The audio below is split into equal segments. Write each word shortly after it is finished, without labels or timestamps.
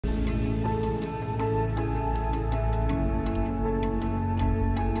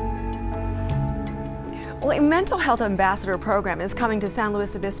Well, a mental health ambassador program is coming to San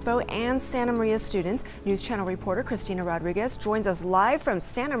Luis Obispo and Santa Maria students. News Channel reporter Christina Rodriguez joins us live from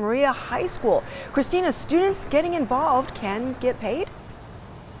Santa Maria High School. Christina, students getting involved can get paid?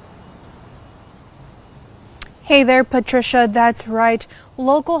 Hey there, Patricia. That's right.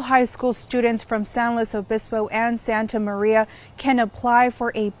 Local high school students from San Luis Obispo and Santa Maria can apply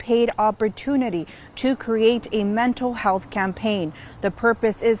for a paid opportunity to create a mental health campaign. The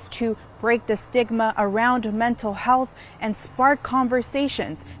purpose is to break the stigma around mental health and spark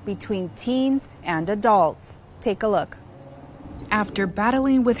conversations between teens and adults. Take a look. After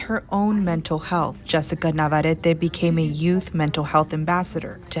battling with her own mental health, Jessica Navarrete became a youth mental health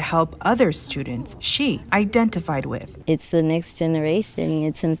ambassador to help other students she identified with. It's the next generation.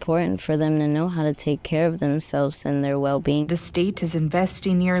 It's important for them to know how to take care of themselves and their well-being. The state is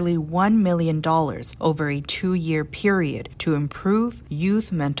investing nearly $1 million over a 2-year period to improve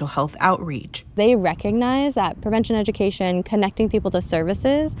youth mental health outreach. They recognize that prevention education, connecting people to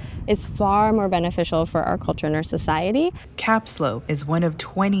services, is far more beneficial for our culture and our society. CAPSLO is one of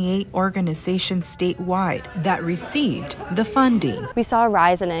 28 organizations statewide that received the funding. We saw a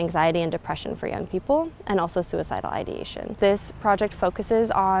rise in anxiety and depression for young people and also suicidal ideation. This project focuses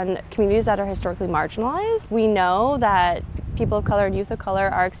on communities that are historically marginalized. We know that people of color and youth of color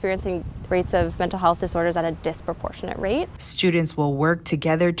are experiencing rates of mental health disorders at a disproportionate rate. Students will work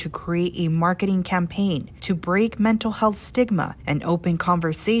together to create a marketing campaign to break mental health stigma and open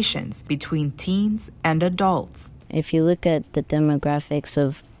conversations between teens and adults. If you look at the demographics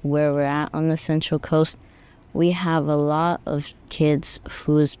of where we're at on the Central Coast, we have a lot of kids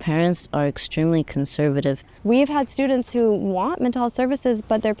whose parents are extremely conservative. We've had students who want mental health services,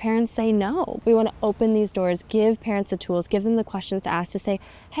 but their parents say no. We want to open these doors, give parents the tools, give them the questions to ask to say,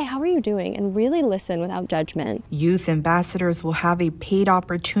 hey, how are you doing? And really listen without judgment. Youth ambassadors will have a paid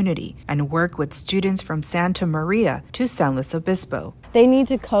opportunity and work with students from Santa Maria to San Luis Obispo. They need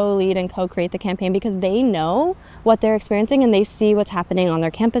to co-lead and co-create the campaign because they know what they're experiencing and they see what's happening on their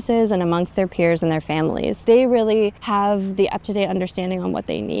campuses and amongst their peers and their families. They really have the up-to-date understanding on what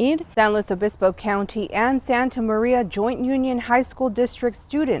they need. San Luis Obispo County and Santa Maria Joint Union High School District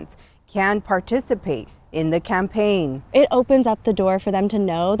students can participate in the campaign. It opens up the door for them to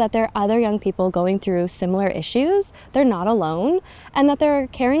know that there are other young people going through similar issues. They're not alone, and that there are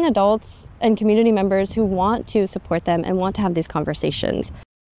caring adults and community members who want to support them and want to have these conversations.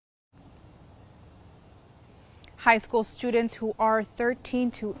 High school students who are 13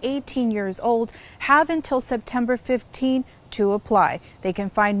 to 18 years old have until September 15 to apply. They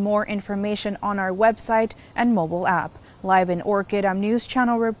can find more information on our website and mobile app. Live in Orchid, I'm News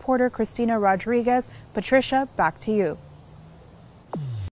Channel reporter Christina Rodriguez. Patricia, back to you.